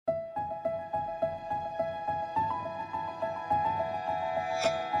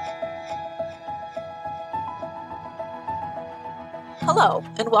Hello,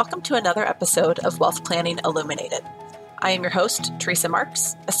 and welcome to another episode of Wealth Planning Illuminated. I am your host, Teresa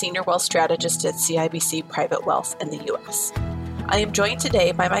Marks, a Senior Wealth Strategist at CIBC Private Wealth in the U.S. I am joined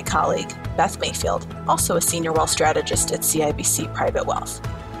today by my colleague, Beth Mayfield, also a Senior Wealth Strategist at CIBC Private Wealth.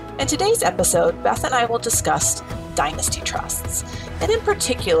 In today's episode, Beth and I will discuss Dynasty trusts, and in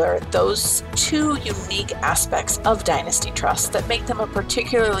particular, those two unique aspects of Dynasty trusts that make them a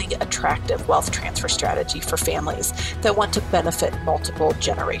particularly attractive wealth transfer strategy for families that want to benefit multiple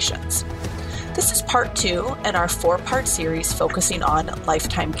generations. This is part 2 in our 4-part series focusing on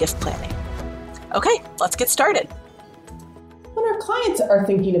lifetime gift planning. Okay, let's get started. When our clients are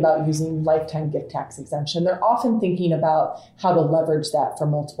thinking about using lifetime gift tax exemption, they're often thinking about how to leverage that for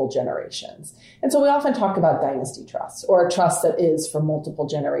multiple generations. And so we often talk about dynasty trusts, or a trust that is for multiple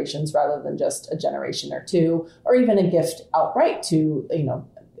generations rather than just a generation or two, or even a gift outright to,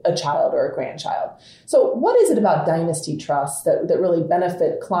 a child or a grandchild. So what is it about dynasty trusts that really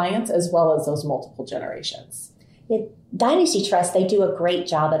benefit clients as well as those multiple generations? Dynasty trusts, they do a great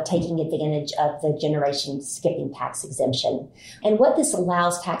job of taking advantage of the generation skipping tax exemption. And what this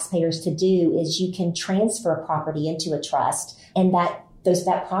allows taxpayers to do is you can transfer a property into a trust, and that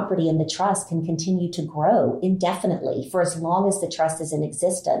property in the trust can continue to grow indefinitely for as long as the trust is in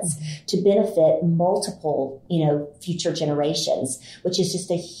existence to benefit multiple, future generations, which is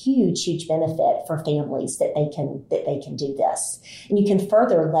just a huge, huge benefit for families that they can do this. And you can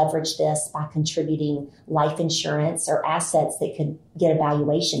further leverage this by contributing life insurance or assets that could get a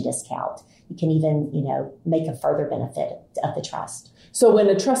valuation discount. You can even, make a further benefit of the trust. So when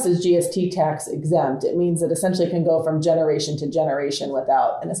a trust is GST tax exempt, it means it essentially can go from generation to generation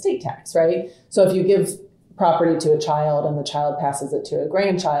without an estate tax, right? So if you give property to a child and the child passes it to a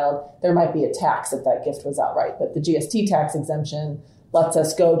grandchild, there might be a tax if that gift was outright. But the GST tax exemption lets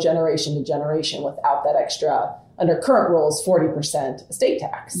us go generation to generation without that extra, under current rules, 40% estate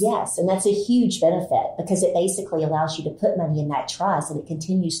tax. Yes, and that's a huge benefit because it basically allows you to put money in that trust and it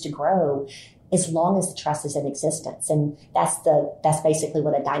continues to grow as long as the trust is in existence. And that's basically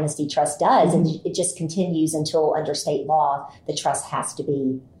what a dynasty trust does. And it just continues until under state law, the trust has to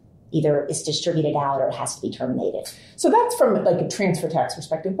be either it's distributed out or it has to be terminated. So that's from like a transfer tax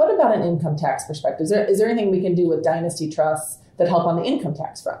perspective. What about an income tax perspective? Is there anything we can do with dynasty trusts that help on the income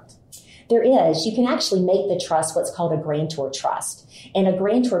tax front? There is. You can actually make the trust what's called a grantor trust. And a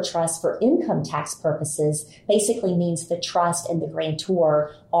grantor trust for income tax purposes basically means the trust and the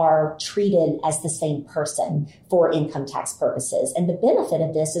grantor are treated as the same person for income tax purposes. And the benefit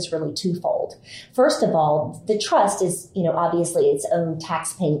of this is really twofold. First of all, the trust is, obviously its own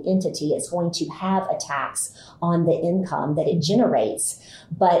tax-paying entity. It's going to have a tax on the income that it generates.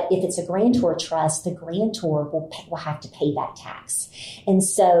 But if it's a grantor trust, the grantor will have to pay that tax. And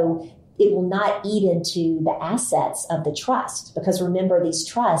so it will not eat into the assets of the trust because remember, these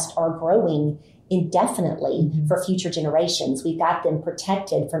trusts are growing indefinitely for future generations. We've got them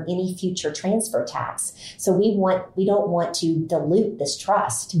protected from any future transfer tax. So we don't want to dilute this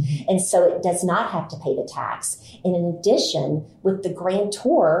trust. And so it does not have to pay the tax. And in addition, with the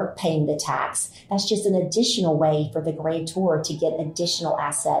grantor paying the tax, that's just an additional way for the grantor to get additional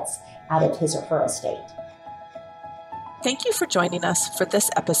assets out of his or her estate. Thank you for joining us for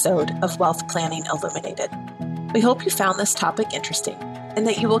this episode of Wealth Planning Illuminated. We hope you found this topic interesting and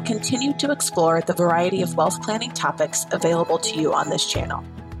that you will continue to explore the variety of wealth planning topics available to you on this channel.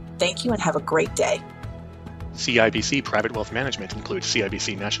 Thank you and have a great day. CIBC Private Wealth Management includes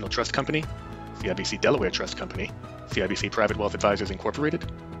CIBC National Trust Company, CIBC Delaware Trust Company, CIBC Private Wealth Advisors Incorporated,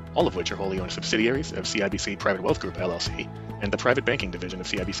 all of which are wholly owned subsidiaries of CIBC Private Wealth Group, LLC, and the Private Banking Division of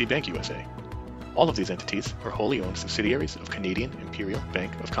CIBC Bank USA. All of these entities are wholly owned subsidiaries of Canadian Imperial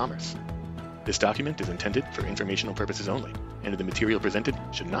Bank of Commerce. This document is intended for informational purposes only, and the material presented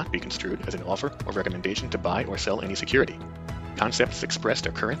should not be construed as an offer or recommendation to buy or sell any security. Concepts expressed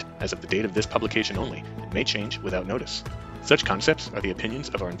are current as of the date of this publication only and may change without notice. Such concepts are the opinions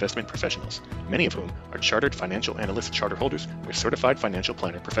of our investment professionals, many of whom are Chartered Financial Analyst charter holders or Certified Financial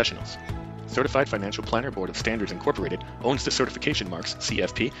Planner professionals. Certified Financial Planner Board of Standards Incorporated owns the certification marks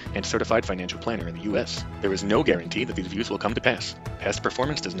CFP and Certified Financial Planner in the U.S. There is no guarantee that these views will come to pass. Past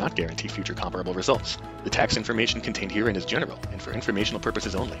performance does not guarantee future comparable results. The tax information contained herein is general and for informational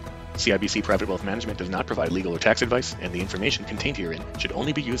purposes only. CIBC Private Wealth Management does not provide legal or tax advice, and the information contained herein should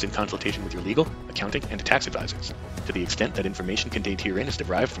only be used in consultation with your legal, accounting, and tax advisors. To the extent that information contained herein is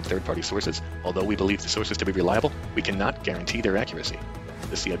derived from third-party sources, although we believe the sources to be reliable, we cannot guarantee their accuracy.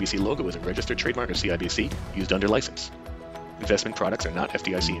 The CIBC logo is a registered trademark of CIBC used under license. Investment products are not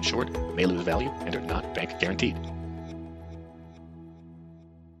FDIC insured, may lose value, and are not bank guaranteed.